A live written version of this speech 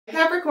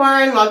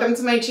Capricorn, welcome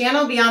to my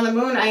channel, Beyond the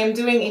Moon. I am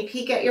doing a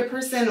peek at your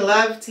person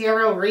love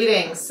tarot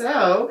reading.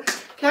 So,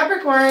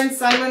 Capricorn,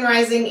 Sun, Moon,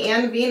 Rising,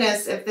 and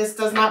Venus. If this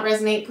does not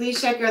resonate, please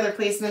check your other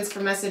placements for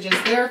messages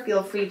there.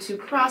 Feel free to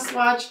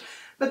cross-watch,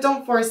 but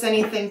don't force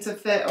anything to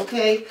fit,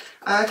 okay?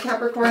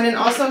 Capricorn, and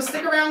also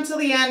stick around till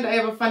the end. I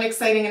have a fun,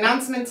 exciting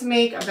announcement to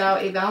make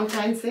about a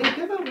Valentine's Day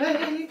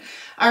giveaway.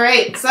 All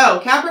right, so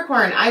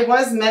Capricorn, I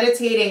was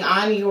meditating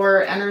on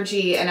your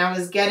energy, and I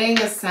was getting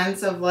a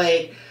sense of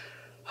like,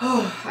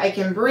 oh, I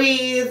can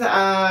breathe.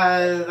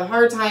 The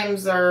hard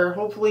times are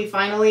hopefully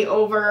finally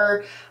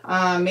over.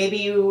 Maybe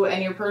you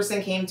and your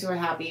person came to a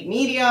happy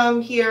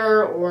medium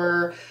here,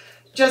 or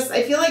just,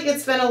 I feel like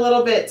it's been a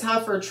little bit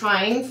tough or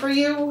trying for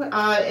you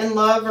in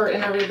love or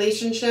in a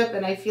relationship.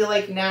 And I feel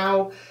like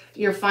now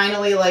you're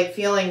finally like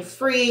feeling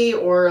free,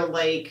 or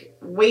like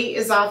weight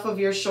is off of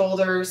your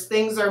shoulders.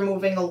 Things are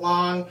moving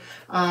along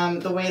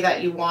the way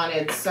that you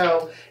wanted.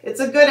 So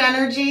it's a good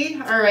energy.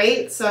 All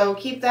right. So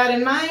keep that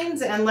in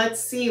mind, and let's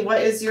see,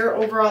 what is your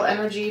overall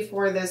energy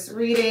for this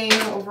reading?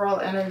 Overall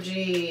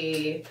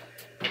energy.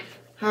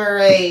 All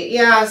right.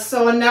 Yeah.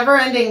 So a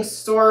never-ending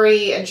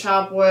story in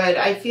chop wood.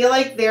 I feel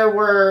like there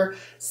were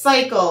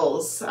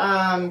cycles.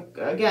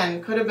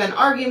 Again, could have been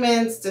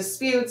arguments,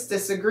 disputes,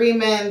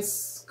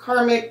 disagreements,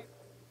 karmic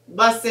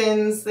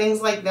lessons,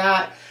 things like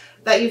that,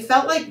 that you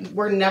felt like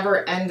were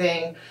never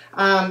ending.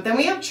 Then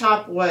we have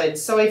chop wood.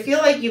 So I feel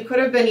like you could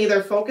have been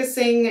either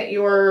focusing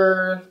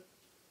your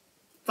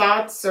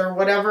thoughts or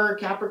whatever,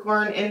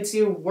 Capricorn,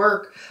 into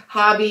work,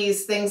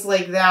 hobbies, things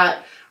like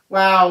that.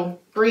 Wow.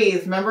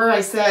 Breathe. Remember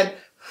I said,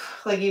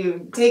 like,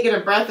 you taking a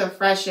breath of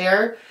fresh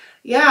air.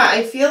 Yeah,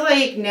 I feel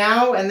like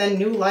now and then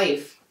new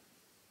life.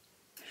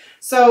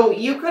 So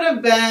you could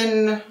have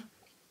been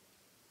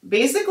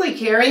basically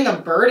carrying a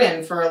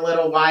burden for a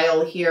little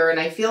while here, and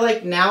I feel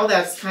like now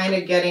that's kind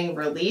of getting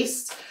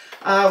released.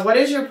 What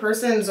is your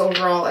person's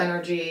overall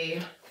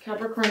energy?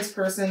 Capricorn's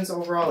person's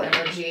overall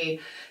energy.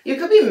 You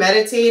could be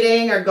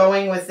meditating or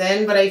going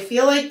within, but I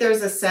feel like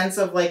there's a sense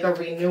of like a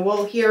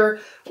renewal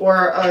here,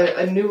 or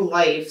a new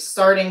life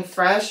starting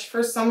fresh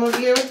for some of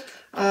you.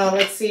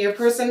 Let's see, your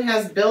person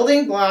has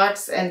building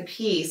blocks and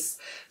peace.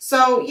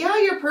 So yeah,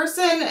 your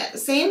person,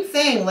 same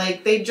thing.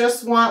 Like they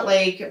just want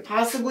like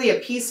possibly a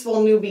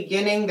peaceful new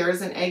beginning.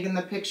 There's an egg in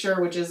the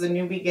picture, which is a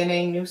new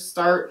beginning, new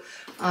start,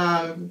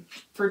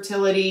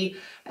 fertility,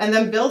 and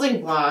then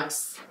building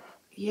blocks.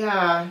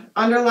 Yeah,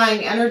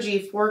 underlying energy,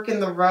 fork in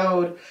the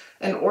road,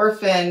 and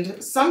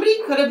orphaned.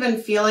 Somebody could have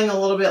been feeling a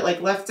little bit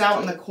like left out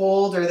in the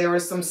cold, or there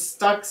was some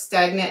stuck,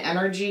 stagnant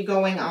energy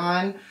going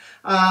on.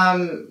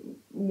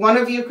 One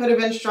of you could have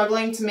been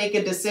struggling to make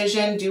a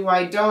decision. Do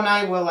I, don't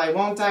I, will I,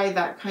 won't I,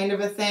 that kind of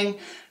a thing.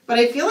 But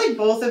I feel like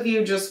both of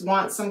you just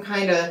want some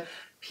kind of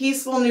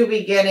peaceful new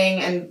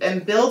beginning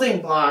and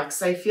building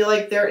blocks. I feel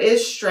like there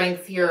is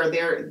strength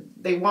here.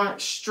 They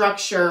want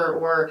structure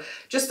or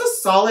just a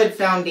solid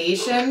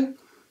foundation.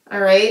 All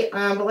right,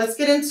 but let's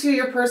get into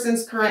your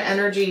person's current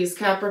energies,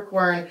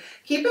 Capricorn.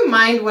 Keep in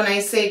mind when I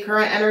say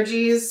current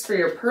energies for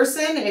your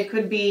person, it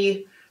could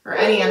be, or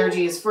any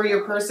energies for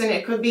your person,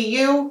 it could be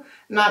you,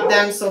 not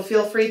them. So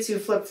feel free to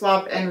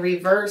flip-flop and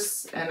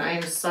reverse. And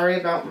I'm sorry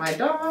about my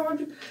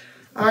dog.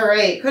 All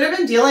right, could have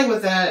been dealing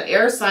with an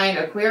air sign,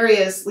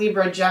 Aquarius,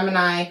 Libra,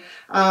 Gemini.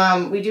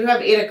 We do have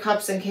 8 of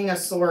Cups and King of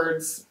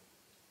Swords.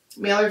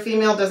 Male or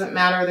female, doesn't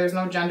matter. There's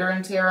no gender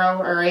in tarot,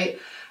 all right?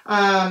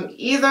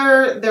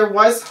 Either there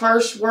was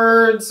harsh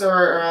words,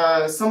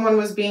 or someone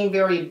was being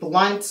very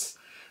blunt,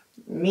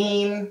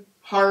 mean,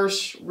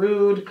 harsh,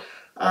 rude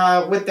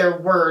with their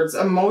words,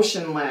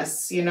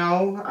 emotionless, you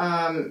know?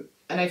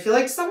 And I feel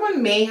like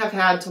someone may have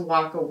had to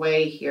walk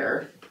away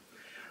here.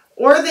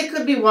 Or they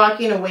could be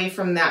walking away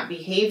from that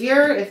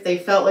behavior if they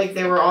felt like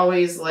they were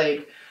always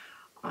like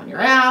on your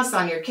ass,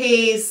 on your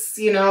case,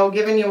 you know,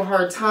 giving you a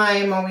hard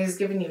time, always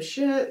giving you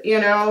shit,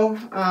 you know?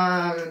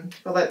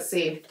 But let's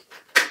see.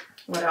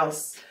 What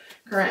else?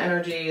 Current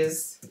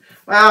energies.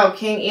 Wow,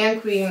 King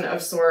and Queen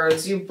of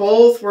Swords. You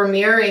both were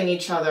mirroring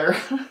each other.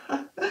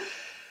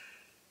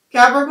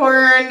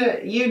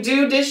 Capricorn, you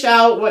do dish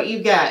out what you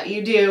get.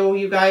 You do.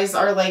 You guys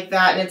are like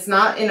that. And it's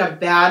not in a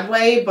bad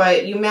way,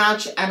 but you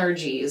match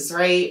energies,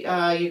 right?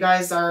 You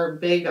guys are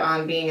big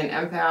on being an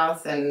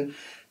empath and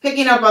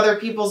picking up other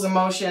people's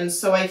emotions.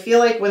 So I feel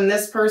like when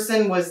this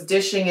person was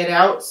dishing it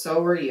out,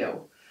 so were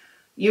you.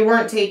 You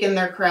weren't taking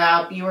their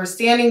crap. You were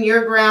standing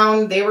your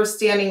ground. They were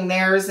standing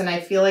theirs. And I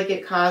feel like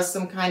it caused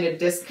some kind of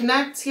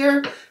disconnect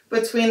here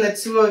between the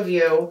two of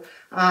you.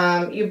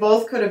 You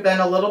both could have been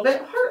a little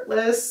bit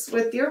heartless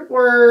with your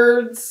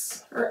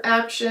words or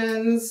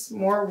actions.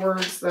 More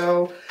words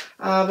though.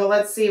 But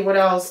let's see what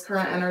else.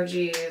 Current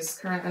energies.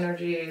 Current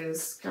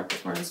energies.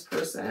 Capricorn's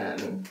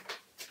person.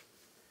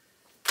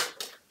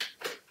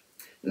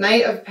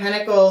 Knight of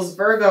Pentacles.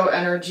 Virgo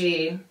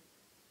energy.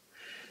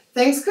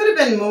 Things could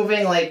have been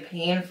moving like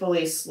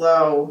painfully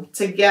slow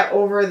to get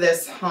over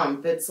this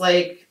hump. It's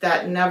like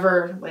that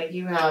never, like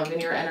you have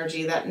in your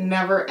energy, that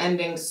never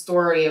ending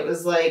story. It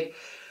was like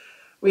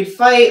we'd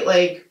fight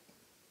like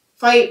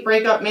fight,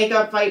 break up, make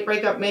up, fight,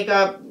 break up, make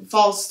up,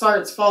 false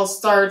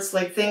starts,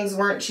 like things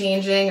weren't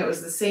changing. It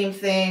was the same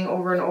thing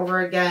over and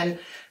over again.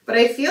 But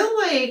I feel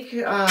like,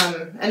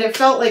 and it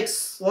felt like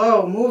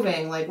slow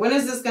moving, like when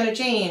is this going to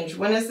change?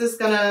 When is this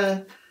going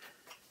to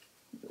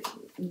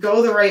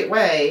go the right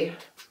way?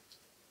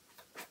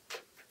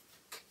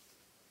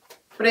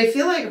 But I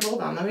feel like,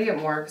 hold on, let me get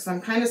more, because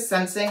I'm kind of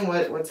sensing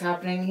what's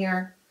happening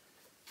here.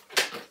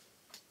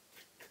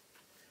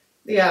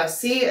 Yeah,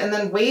 see, and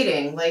then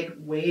waiting, like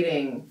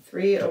waiting.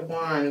 3 of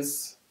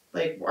Wands.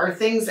 Like, are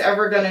things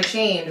ever going to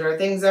change? Are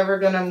things ever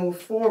going to move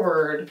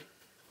forward?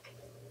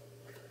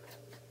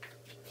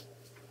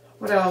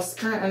 What else?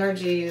 Current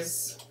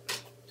energies.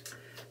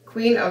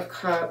 Queen of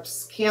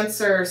Cups.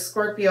 Cancer,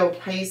 Scorpio,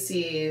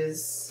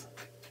 Pisces.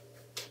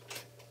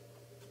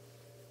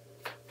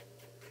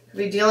 Could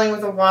be dealing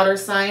with a water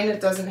sign.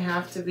 It doesn't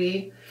have to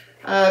be.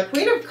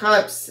 Queen of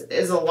Cups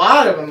is a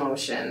lot of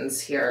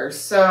emotions here.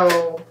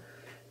 So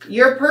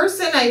your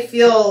person, I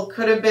feel,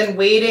 could have been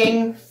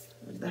waiting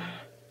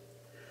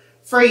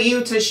for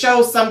you to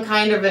show some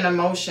kind of an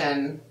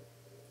emotion.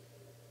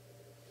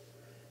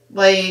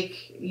 Like,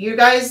 you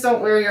guys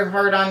don't wear your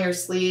heart on your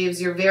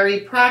sleeves. You're very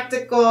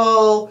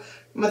practical,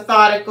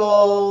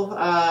 methodical,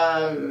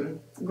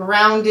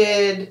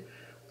 grounded,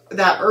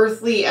 that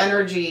earthly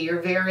energy.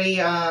 You're very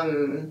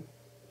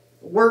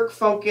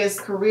work-focused,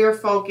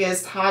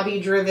 career-focused,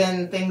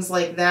 hobby-driven, things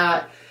like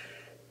that.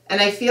 And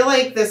I feel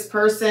like this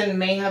person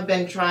may have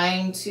been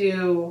trying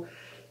to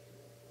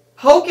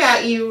poke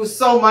at you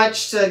so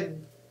much to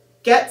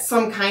get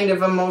some kind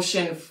of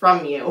emotion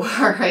from you,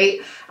 all right?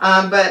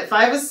 But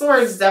 5 of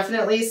Swords,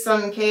 definitely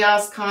some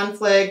chaos,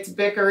 conflict,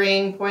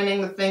 bickering,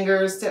 pointing the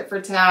fingers, tit for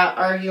tat,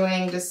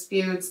 arguing,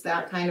 disputes,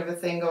 that kind of a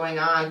thing going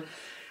on.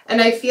 And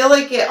I feel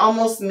like it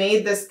almost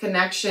made this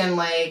connection,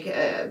 like,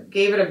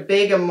 gave it a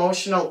big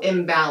emotional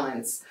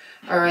imbalance.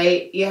 All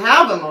right, you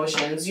have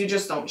emotions, you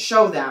just don't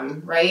show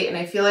them, right? And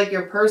I feel like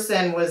your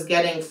person was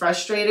getting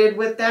frustrated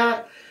with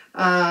that.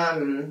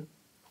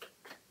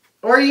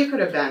 Or you could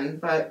have been,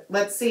 but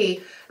let's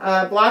see.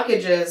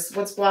 Blockages,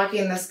 what's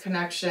blocking this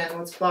connection?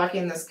 What's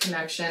blocking this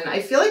connection?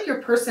 I feel like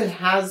your person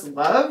has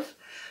love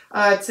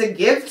to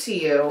give to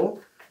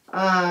you,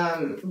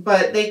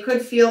 but they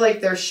could feel like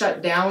they're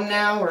shut down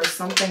now or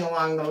something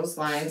along those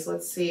lines.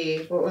 Let's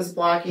see, what was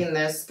blocking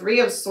this? 3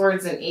 of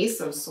Swords and Ace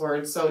of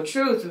Swords. So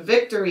truth,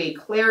 victory,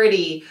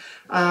 clarity,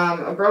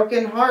 a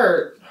broken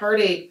heart,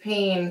 heartache,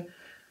 pain.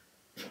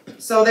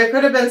 So there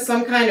could have been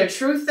some kind of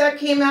truth that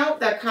came out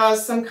that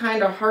caused some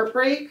kind of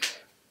heartbreak.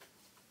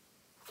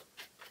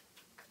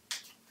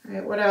 All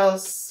right, what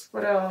else?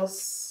 What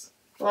else?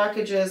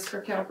 Blockages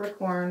for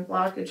Capricorn,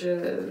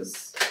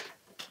 blockages.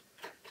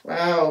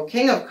 Wow,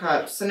 King of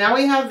Cups. So now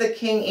we have the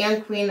King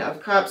and Queen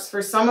of Cups.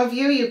 For some of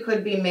you, you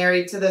could be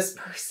married to this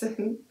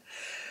person.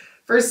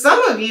 For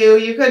some of you,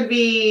 you could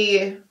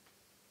be...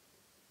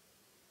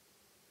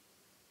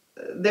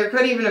 There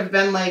could even have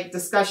been like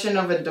discussion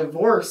of a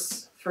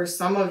divorce for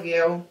some of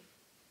you,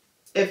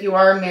 if you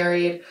are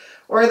married.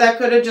 Or that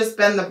could have just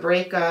been the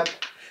breakup.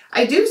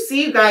 I do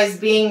see you guys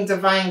being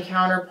divine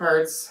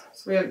counterparts.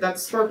 So we have that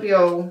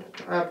Scorpio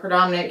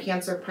predominant,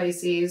 Cancer,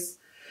 Pisces.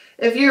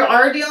 If you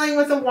are dealing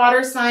with a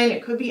water sign,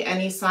 it could be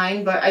any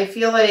sign, but I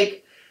feel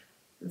like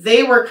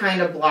they were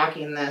kind of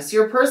blocking this.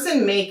 Your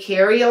person may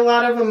carry a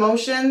lot of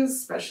emotions,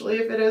 especially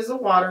if it is a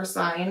water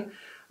sign.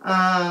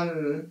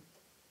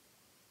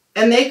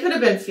 And they could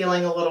have been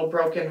feeling a little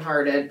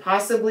brokenhearted,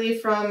 possibly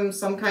from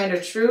some kind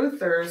of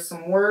truth or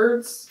some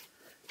words.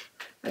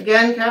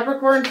 Again,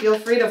 Capricorn, feel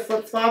free to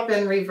flip-flop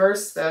and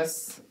reverse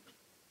this.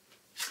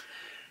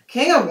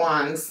 King of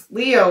Wands,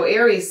 Leo,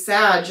 Aries,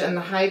 Sag, and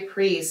the High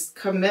Priest,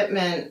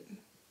 commitment.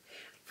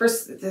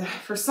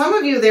 For some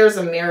of you, there's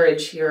a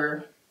marriage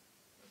here.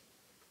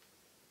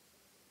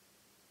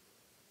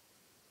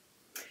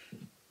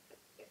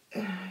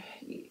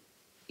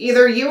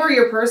 Either you or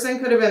your person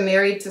could have been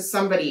married to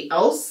somebody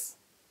else,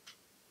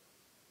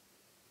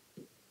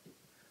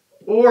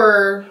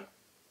 or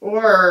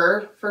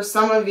for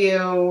some of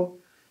you,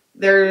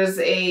 there's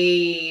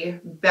a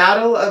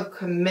battle of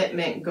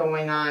commitment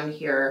going on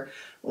here.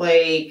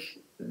 Like,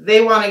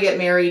 they want to get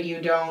married,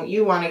 you don't.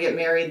 You want to get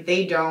married,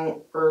 they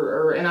don't.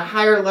 Or in a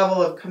higher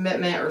level of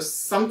commitment or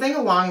something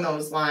along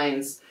those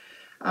lines.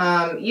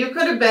 You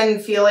could have been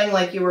feeling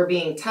like you were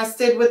being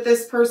tested with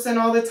this person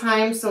all the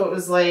time. So it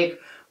was like,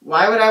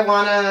 why would I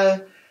want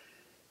to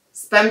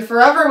spend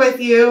forever with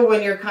you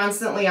when you're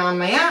constantly on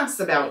my ass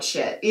about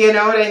shit? You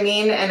know what I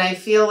mean? And I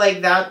feel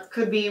like that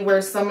could be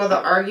where some of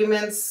the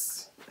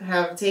arguments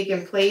have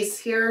taken place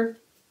here.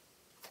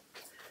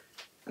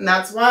 And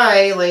that's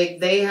why, like,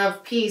 they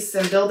have peace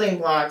and building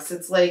blocks.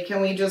 It's like, can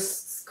we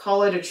just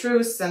call it a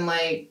truce and,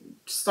 like,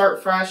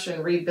 start fresh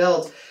and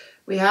rebuild?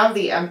 We have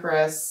the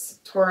Empress,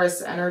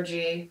 Taurus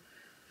energy.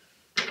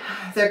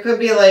 There could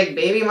be, like,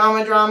 baby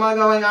mama drama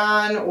going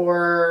on,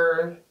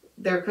 or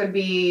there could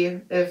be,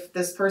 if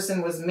this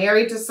person was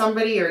married to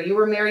somebody or you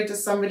were married to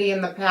somebody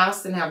in the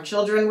past and have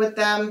children with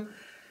them,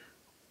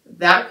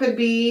 that could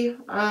be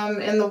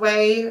in the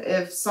way.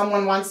 If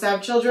someone wants to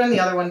have children, the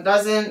other one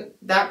doesn't,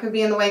 that could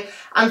be in the way.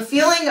 I'm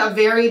feeling a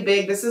very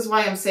big, this is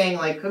why I'm saying,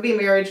 like, could be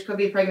marriage, could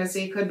be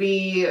pregnancy, could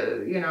be,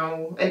 you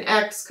know, an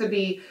ex, could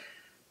be,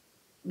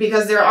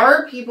 because there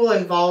are people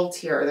involved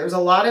here. There's a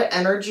lot of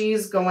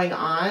energies going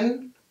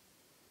on.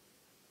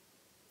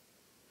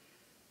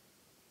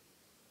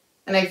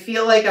 And I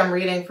feel like I'm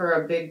reading for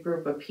a big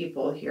group of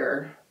people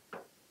here.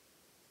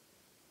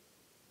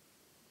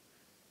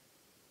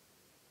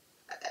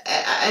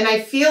 And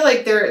I feel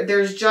like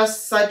there's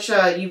just such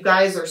a, you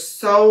guys are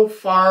so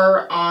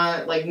far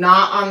on, like,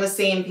 not on the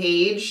same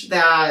page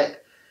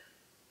that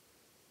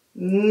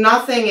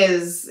nothing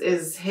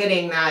is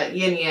hitting that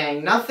yin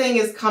yang. Nothing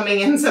is coming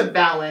into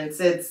balance.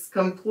 It's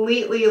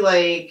completely,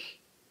 like,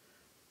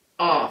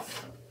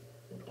 off.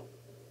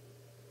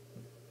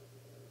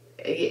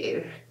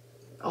 A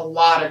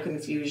lot of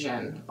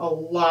confusion. A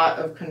lot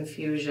of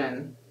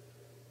confusion.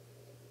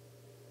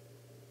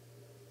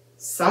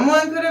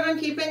 Someone could have been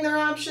keeping their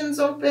options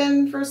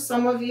open for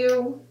some of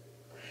you.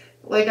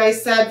 Like I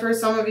said, for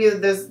some of you,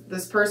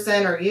 this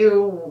person or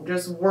you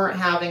just weren't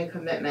having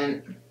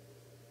commitment.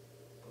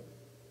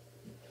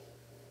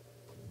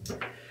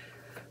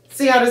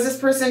 See, how does this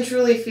person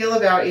truly feel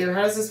about you?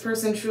 How does this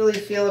person truly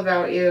feel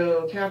about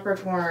you,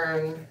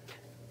 Capricorn?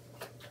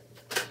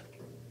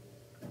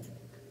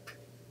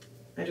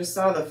 I just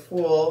saw the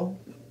Fool,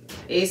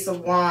 Ace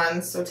of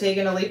Wands. So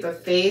taking a leap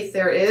of faith,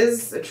 there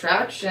is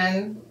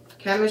attraction,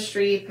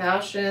 chemistry,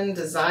 passion,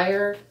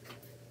 desire.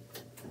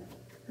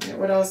 Right,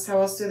 what else? How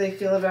else do they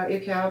feel about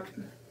you, Cap?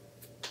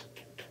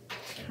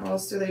 How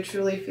else do they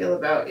truly feel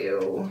about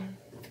you?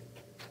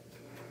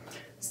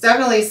 This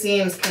definitely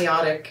seems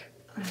chaotic.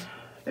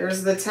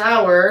 There's the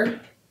Tower.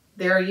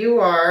 There you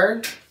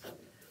are.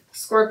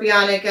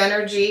 Scorpionic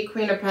energy,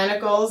 Queen of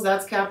Pentacles.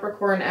 That's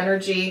Capricorn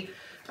energy.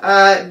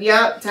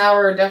 Yeah,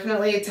 Tower.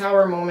 Definitely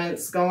Tower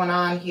moments going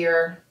on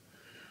here.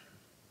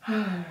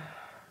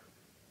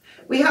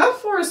 We have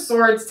Four of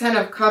Swords, Ten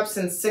of Cups,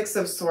 and Six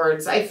of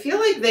Swords. I feel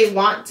like they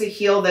want to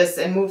heal this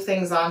and move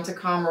things on to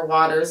calmer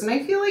waters. And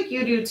I feel like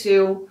you do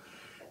too.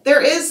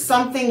 There is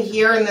something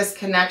here in this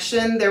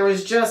connection. There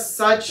was just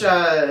such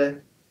a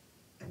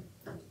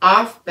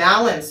off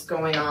balance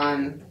going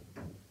on.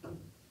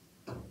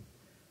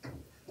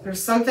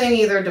 There's something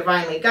either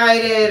divinely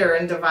guided or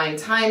in divine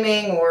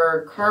timing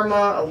or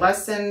karma, a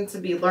lesson to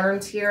be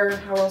learned here.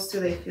 How else do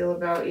they feel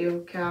about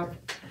you, Cap?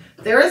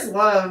 There is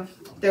love.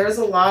 There is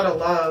a lot of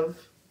love.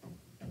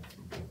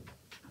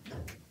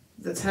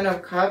 The Ten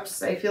of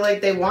Cups, I feel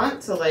like they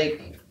want to,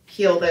 like,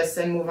 heal this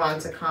and move on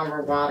to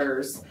calmer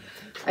waters.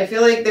 I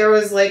feel like there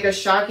was, like, a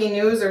shocking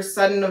news or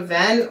sudden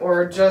event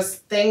or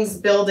just things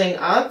building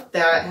up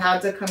that had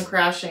to come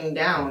crashing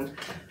down.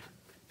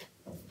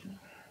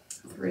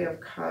 Three of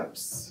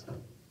Cups.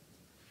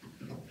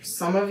 For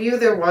some of you,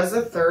 there was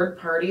a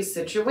third-party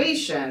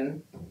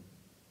situation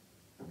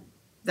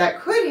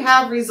that could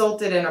have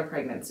resulted in a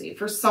pregnancy.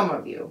 For some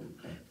of you.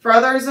 For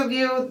others of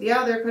you,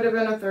 yeah, there could have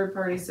been a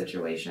third-party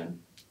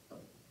situation.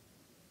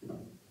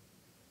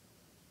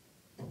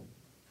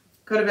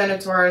 Could have been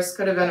a Taurus,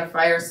 could have been a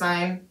fire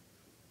sign.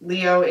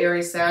 Leo,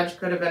 Aries, Sag,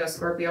 could have been a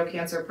Scorpio,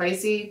 Cancer,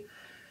 Pisces.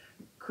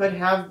 Could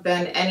have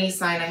been any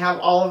sign. I have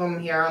all of them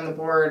here on the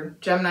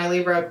board. Gemini,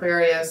 Libra,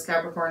 Aquarius,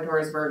 Capricorn,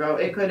 Taurus, Virgo.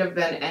 It could have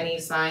been any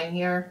sign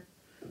here.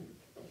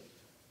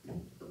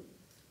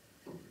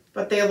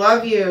 But they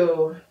love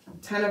you.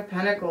 Ten of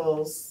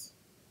Pentacles.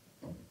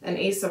 An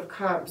Ace of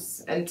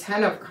Cups. And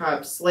Ten of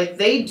Cups. Like,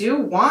 they do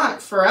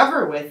want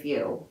forever with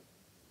you.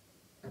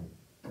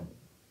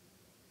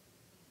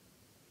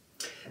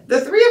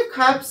 The Three of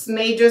Cups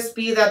may just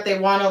be that they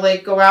want to,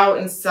 like, go out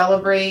and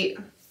celebrate,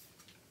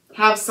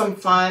 have some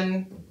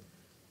fun,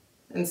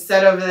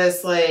 instead of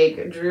this,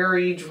 like,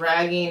 dreary,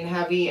 dragging,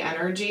 heavy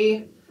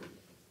energy.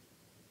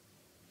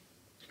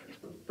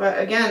 But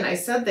again, I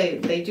said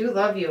they do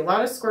love you. A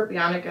lot of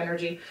scorpionic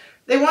energy.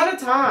 They want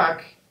to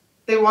talk.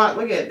 They want,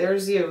 look at,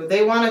 there's you.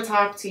 They want to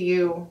talk to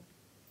you,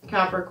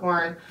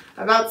 Capricorn,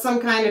 about some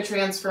kind of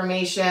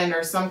transformation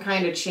or some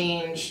kind of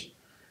change.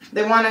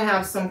 They want to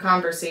have some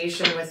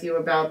conversation with you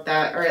about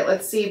that. All right,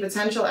 let's see.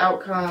 Potential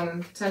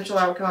outcome. Potential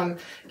outcome.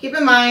 Keep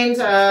in mind,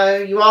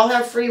 you all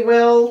have free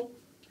will.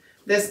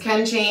 This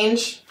can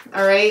change.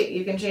 All right,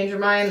 you can change your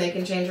mind. They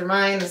can change your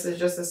mind. This is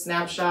just a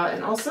snapshot.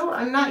 And also,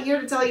 I'm not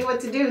here to tell you what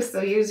to do,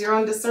 so use your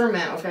own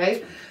discernment,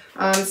 okay?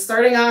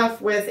 Starting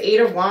off with Eight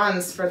of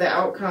Wands for the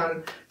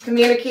outcome.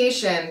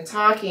 Communication,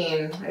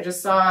 talking. I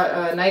just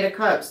saw Knight of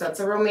Cups. That's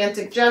a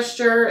romantic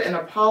gesture, an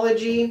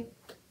apology.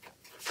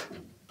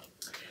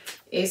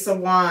 Ace of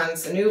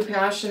Wands, a new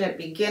passionate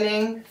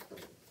beginning.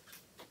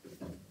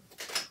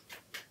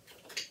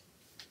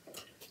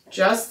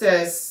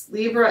 Justice,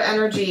 Libra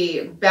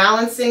energy,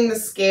 balancing the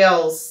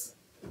scales,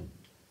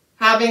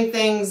 having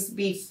things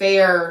be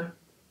fair,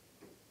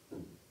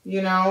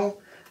 you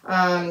know,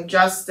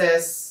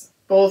 justice,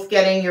 both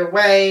getting your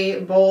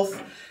way,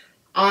 both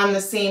on the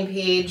same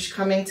page,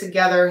 coming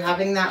together,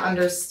 having that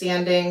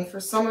understanding. For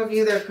some of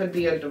you, there could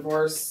be a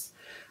divorce.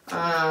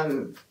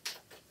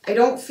 I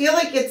don't feel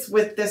like it's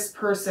with this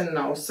person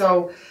though.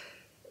 So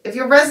if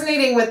you're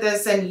resonating with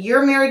this and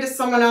you're married to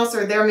someone else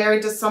or they're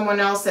married to someone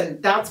else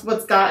and that's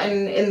what's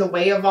gotten in the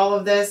way of all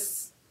of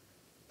this,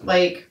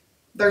 like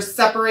they're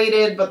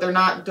separated but they're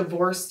not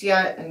divorced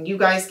yet and you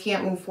guys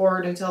can't move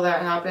forward until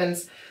that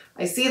happens.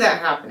 I see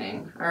that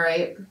happening, all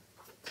right?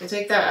 So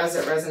take that as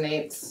it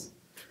resonates.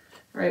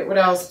 All right, what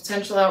else?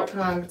 Potential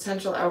outcome,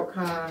 potential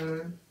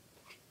outcome.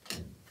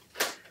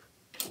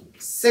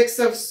 Six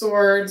of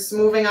Swords,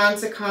 moving on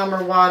to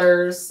calmer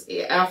waters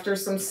after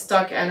some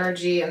stuck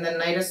energy, and then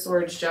Knight of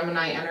Swords,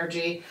 Gemini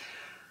energy.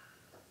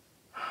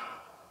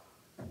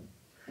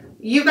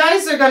 You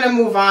guys are going to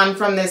move on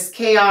from this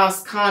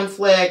chaos,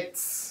 conflict,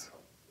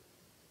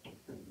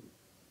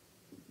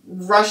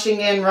 rushing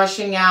in,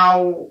 rushing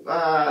out,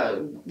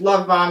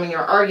 love bombing or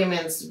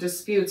arguments,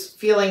 disputes,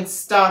 feeling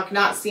stuck,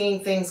 not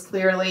seeing things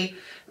clearly.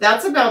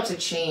 That's about to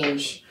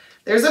change.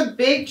 There's a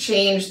big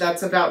change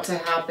that's about to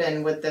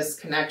happen with this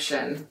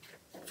connection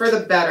for the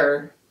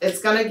better.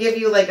 It's going to give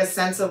you like a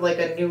sense of like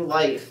a new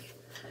life.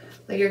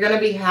 Like you're going to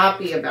be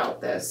happy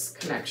about this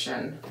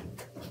connection.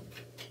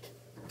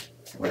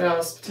 What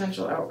else?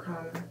 Potential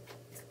outcome.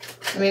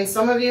 I mean,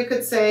 some of you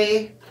could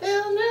say,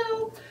 hell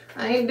no,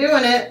 I ain't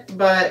doing it.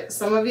 But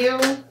some of you,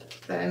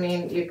 I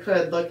mean, you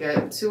could look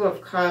at Two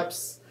of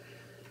Cups,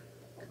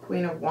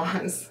 Queen of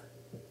Wands,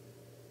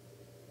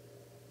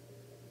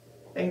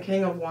 and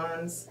King of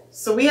Wands.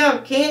 So we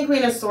have King and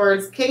Queen of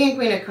Swords, King and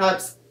Queen of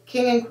Cups,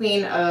 King and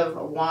Queen of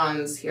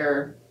Wands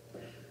here.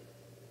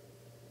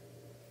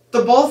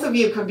 The both of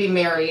you could be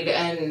married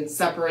and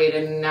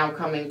separated and now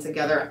coming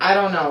together. I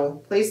don't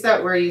know. Place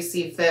that where you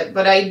see fit.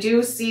 But I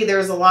do see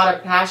there's a lot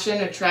of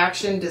passion,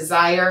 attraction,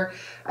 desire.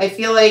 I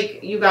feel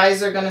like you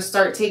guys are going to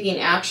start taking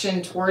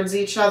action towards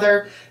each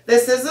other.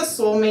 This is a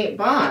soulmate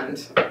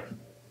bond.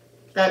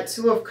 That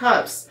Two of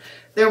Cups.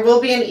 There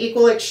will be an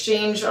equal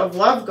exchange of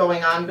love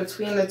going on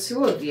between the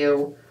two of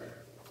you.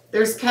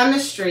 There's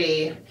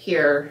chemistry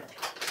here.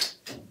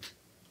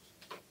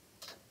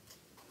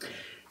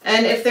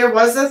 And if there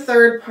was a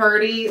third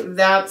party,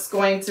 that's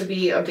going to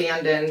be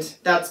abandoned.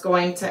 That's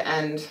going to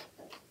end.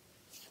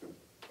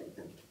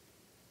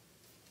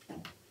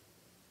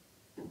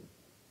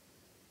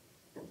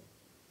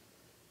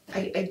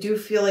 I do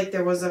feel like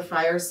there was a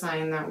fire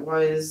sign that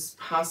was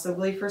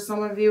possibly for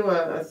some of you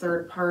a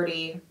third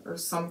party or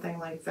something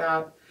like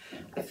that.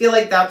 I feel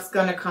like that's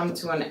going to come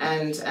to an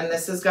end and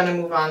this is going to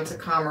move on to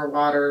calmer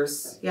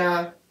waters.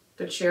 Yeah,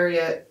 the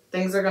Chariot.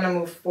 Things are going to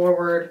move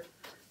forward.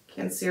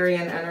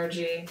 Cancerian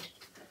energy.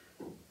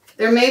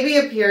 There may be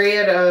a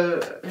period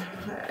of,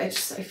 I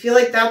feel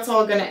like that's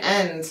all going to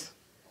end.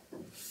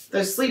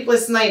 The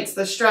sleepless nights,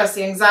 the stress,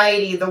 the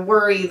anxiety, the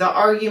worry, the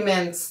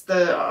arguments,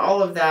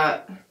 all of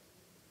that.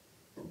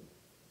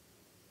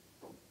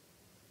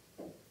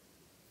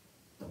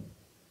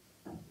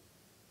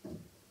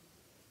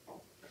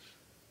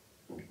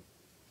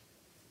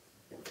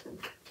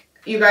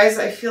 You guys,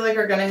 I feel like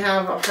are going to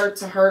have a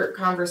heart-to-heart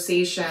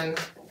conversation.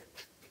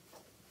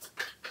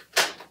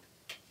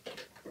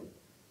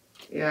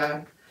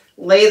 Yeah.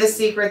 Lay the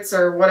secrets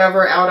or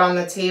whatever out on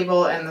the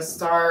table and the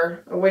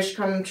Star. A wish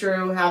come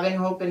true, having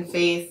hope and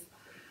faith.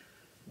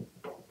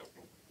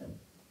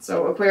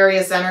 So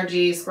Aquarius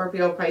energy,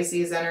 Scorpio,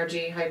 Pisces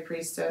energy, High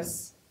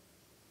Priestess.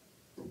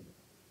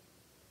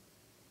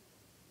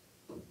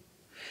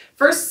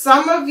 For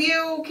some of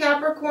you,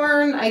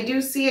 Capricorn, I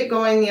do see it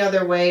going the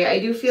other way. I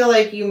do feel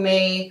like you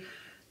may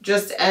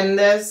just end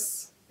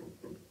this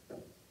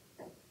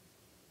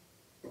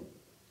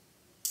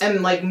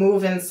and like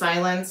move in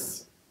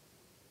silence.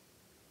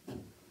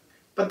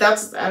 But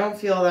I don't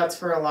feel that's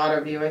for a lot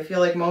of you. I feel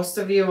like most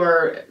of you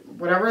are,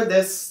 whatever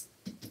this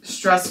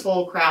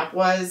stressful crap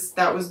was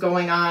that was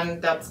going on,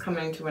 that's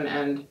coming to an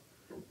end.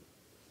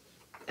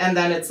 And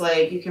then it's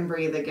like you can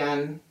breathe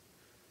again.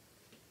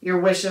 Your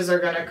wishes are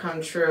going to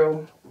come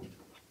true.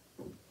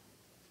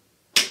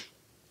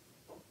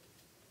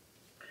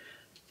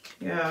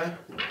 Yeah.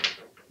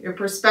 Your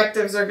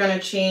perspectives are going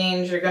to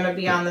change. You're going to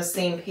be on the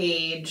same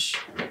page.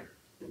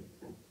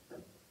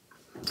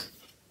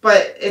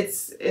 But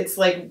it's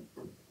like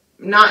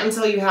not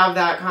until you have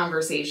that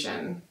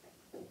conversation.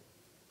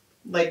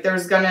 Like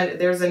there's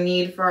a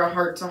need for a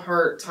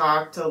heart-to-heart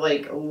talk to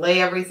like lay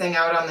everything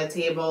out on the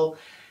table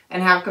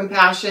and have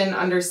compassion,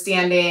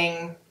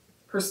 understanding,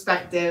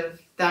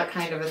 perspective, that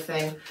kind of a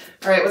thing.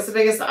 All right, what's the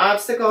biggest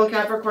obstacle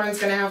Capricorn's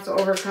going to have to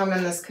overcome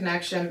in this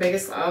connection?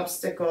 Biggest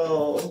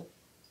obstacle.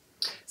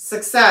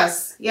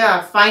 Success.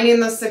 Yeah, finding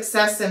the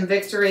success and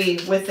victory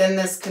within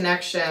this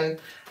connection.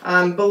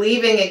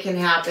 Believing it can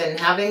happen.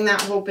 Having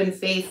that hope and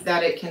faith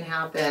that it can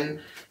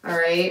happen. All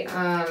right,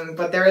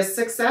 but there is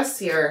success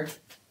here.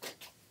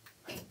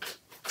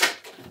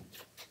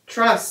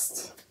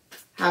 Trust.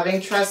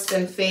 Having trust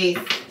and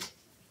faith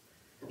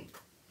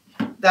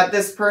that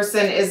this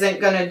person isn't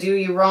going to do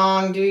you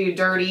wrong, do you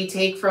dirty,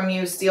 take from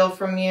you, steal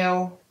from you.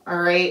 All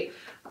right.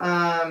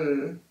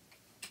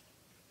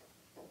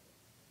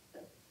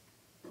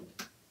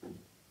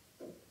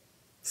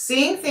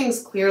 Seeing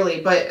things clearly,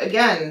 but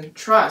again,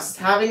 trust,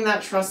 having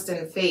that trust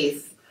and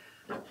faith.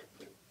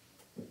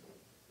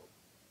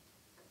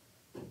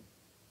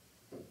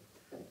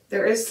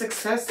 There is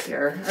success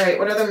here. All right,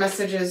 what other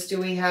messages do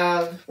we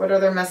have? What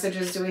other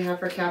messages do we have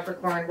for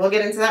Capricorn? We'll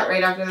get into that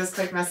right after this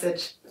quick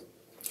message.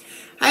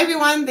 Hi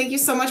everyone, thank you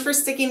so much for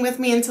sticking with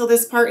me until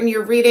this part in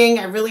your reading.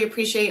 I really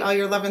appreciate all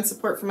your love and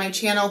support for my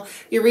channel.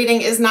 Your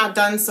reading is not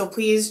done, so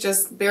please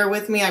just bear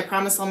with me. I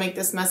promise I'll make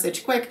this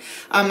message quick.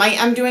 I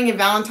am doing a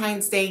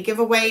Valentine's Day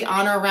giveaway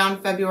on or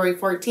around February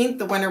 14th.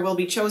 The winner will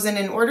be chosen.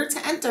 In order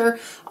to enter,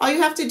 all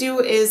you have to do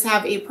is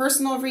have a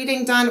personal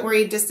reading done or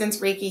a distance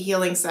Reiki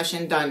healing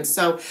session done.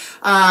 So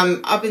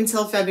up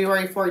until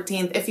February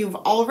 14th, if you've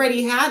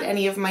already had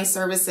any of my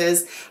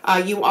services,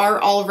 you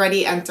are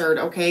already entered,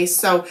 okay?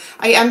 So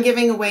I am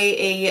giving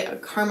away a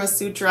Karma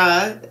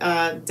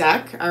Sutra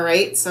deck. All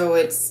right, so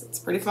it's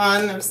pretty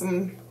fun. There's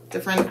some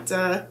different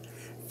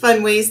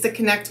fun ways to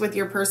connect with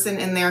your person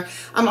in there.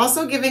 I'm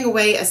also giving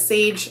away a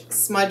sage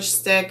smudge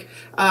stick,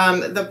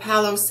 the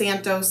Palo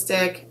Santo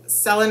stick,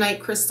 selenite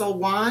crystal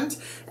wand,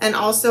 and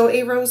also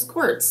a rose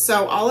quartz.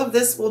 So all of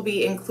this will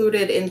be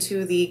included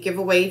into the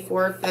giveaway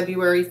for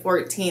February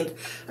 14th.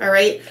 All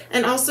right.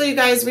 And also, you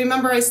guys,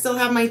 remember I still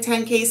have my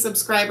 10K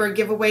subscriber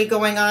giveaway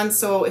going on.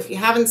 So if you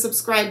haven't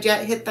subscribed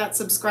yet, hit that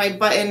subscribe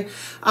button.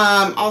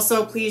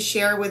 Also, please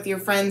share with your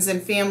friends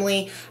and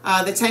family.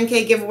 The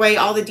 10K giveaway,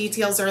 all the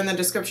details are in the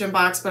description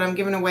box, but I'm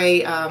giving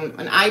away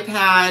an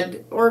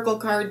iPad, Oracle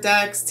card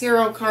decks,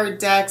 tarot card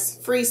decks,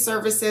 free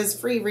services,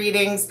 free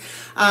readings.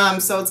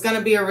 So it's going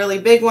to be a really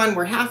big one.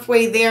 We're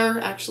halfway there,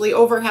 actually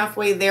over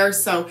halfway there.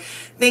 So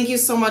thank you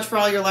so much for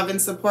all your love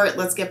and support.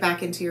 Let's get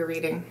back into your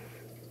reading.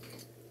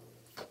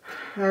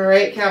 All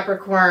right,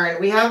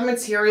 Capricorn, we have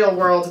material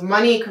world,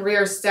 money,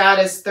 career,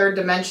 status, third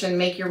dimension,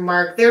 make your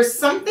mark. There's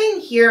something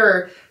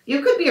here.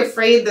 You could be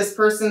afraid this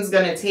person's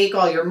going to take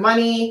all your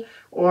money,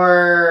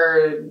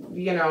 or,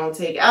 you know,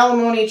 take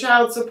alimony,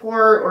 child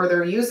support, or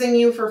they're using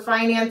you for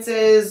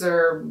finances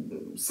or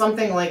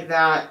something like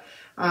that.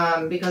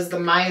 Because the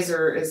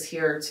miser is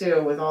here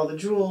too with all the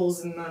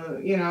jewels and the,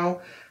 you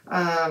know,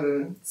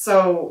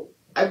 so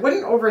I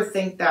wouldn't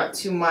overthink that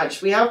too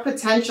much. We have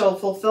potential,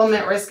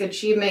 fulfillment, risk,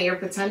 achievement. Your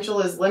potential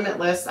is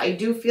limitless. I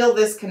do feel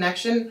this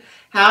connection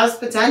has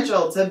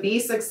potential to be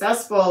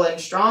successful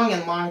and strong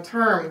and long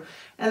term.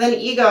 And then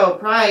ego,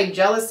 pride,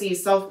 jealousy,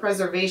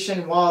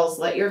 self-preservation, walls.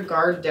 Let your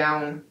guard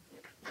down.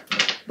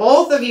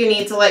 Both of you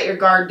need to let your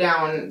guard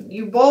down.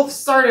 You both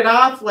started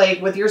off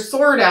like with your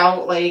sword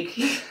out, like...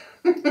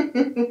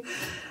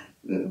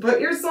 Put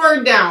your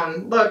sword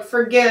down. Look,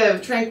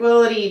 forgive,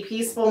 tranquility,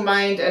 peaceful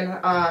mind and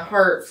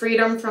heart,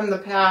 freedom from the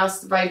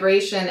past,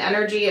 vibration,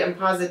 energy and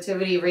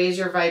positivity. Raise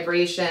your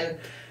vibration.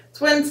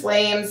 Twin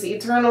flames,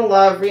 eternal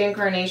love,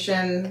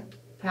 reincarnation,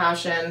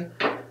 passion,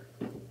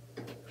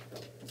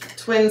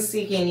 twin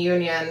seeking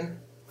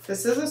union.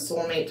 This is a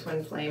soulmate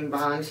twin flame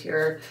bond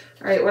here.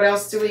 All right, what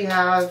else do we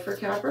have for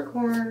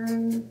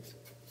Capricorn?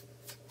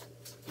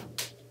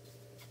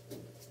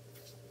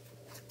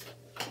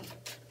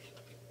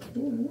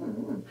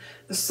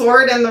 The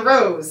sword and the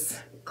rose.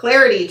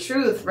 Clarity,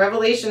 truth,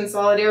 revelation,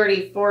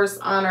 solidarity, force,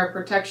 honor,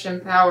 protection,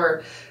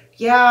 power.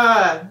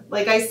 Yeah,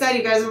 like I said,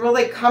 you guys were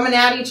really coming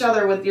at each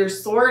other with your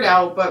sword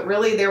out, but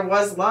really there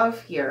was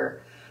love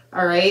here.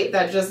 All right,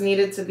 that just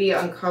needed to be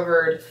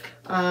uncovered.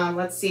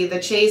 Let's see, the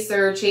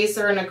chaser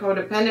in a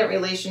codependent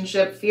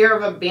relationship, fear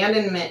of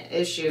abandonment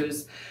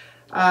issues.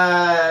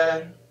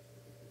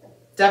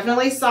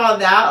 Definitely saw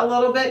that a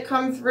little bit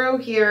come through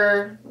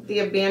here, the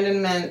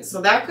abandonment.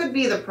 So that could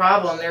be the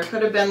problem. There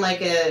could have been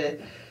like a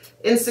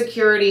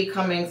insecurity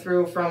coming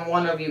through from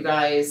one of you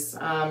guys,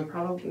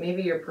 probably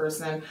maybe your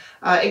person.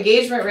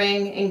 Engagement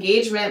ring,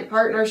 engagement,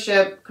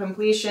 partnership,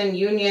 completion,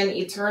 union,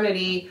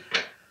 eternity,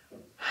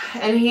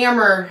 and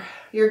hammer.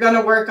 You're going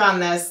to work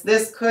on this.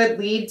 This could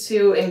lead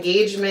to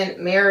engagement,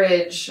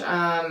 marriage,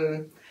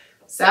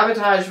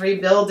 sabotage,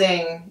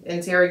 rebuilding,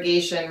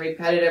 interrogation,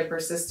 repetitive,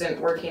 persistent,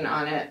 working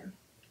on it.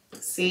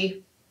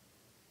 See?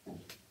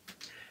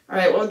 All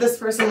right, what would this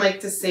person like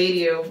to say to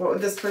you? What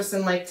would this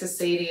person like to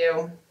say to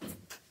you?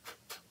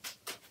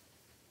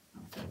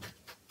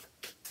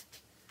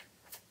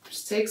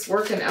 Just takes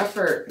work and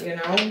effort, you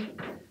know?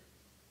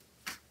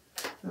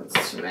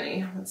 That's too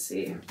many. Let's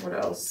see. What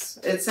else?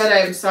 It said,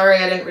 I'm sorry,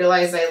 I didn't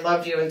realize I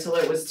loved you until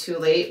it was too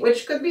late,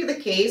 which could be the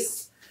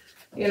case.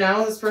 You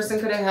know, this person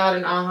could have had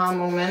an aha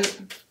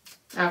moment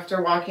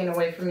after walking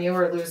away from you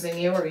or losing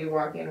you or you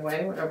walking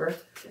away, whatever.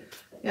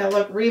 Yeah,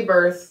 look,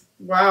 rebirth.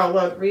 Wow,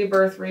 look,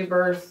 rebirth,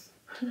 rebirth.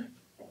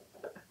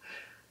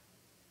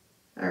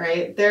 All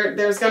right,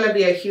 there's going to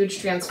be a huge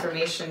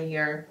transformation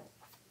here.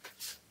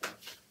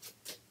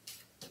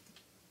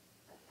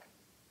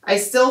 I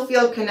still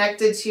feel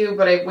connected to you,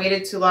 but I've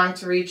waited too long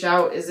to reach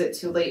out. Is it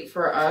too late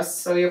for us?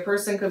 So your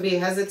person could be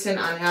hesitant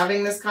on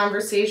having this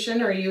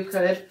conversation, or you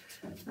could.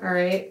 All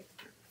right.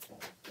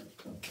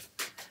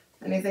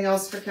 Anything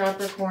else for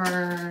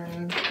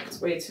Capricorn? It's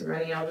way too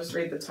many. I'll just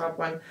read the top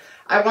one.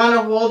 I want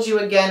to hold you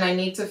again. I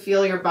need to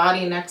feel your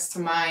body next to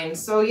mine.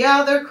 So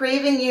yeah, they're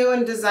craving you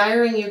and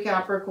desiring you,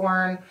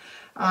 Capricorn.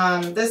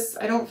 This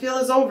I don't feel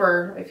is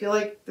over. I feel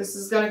like this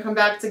is going to come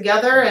back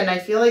together, and I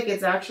feel like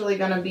it's actually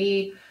going to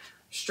be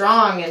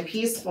strong and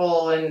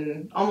peaceful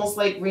and almost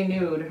like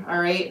renewed. All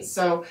right,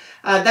 so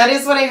that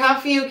is what I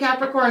have for you,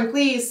 Capricorn.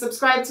 Please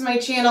subscribe to my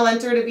channel,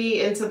 enter to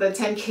be into the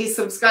 10K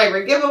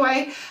subscriber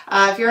giveaway.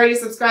 If you're already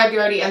subscribed,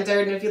 you're already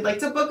entered, and if you'd like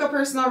to book a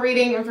personal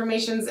reading,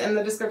 information's in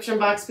the description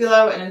box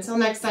below. And until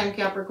next time,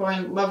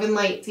 Capricorn, love and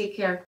light. Take care.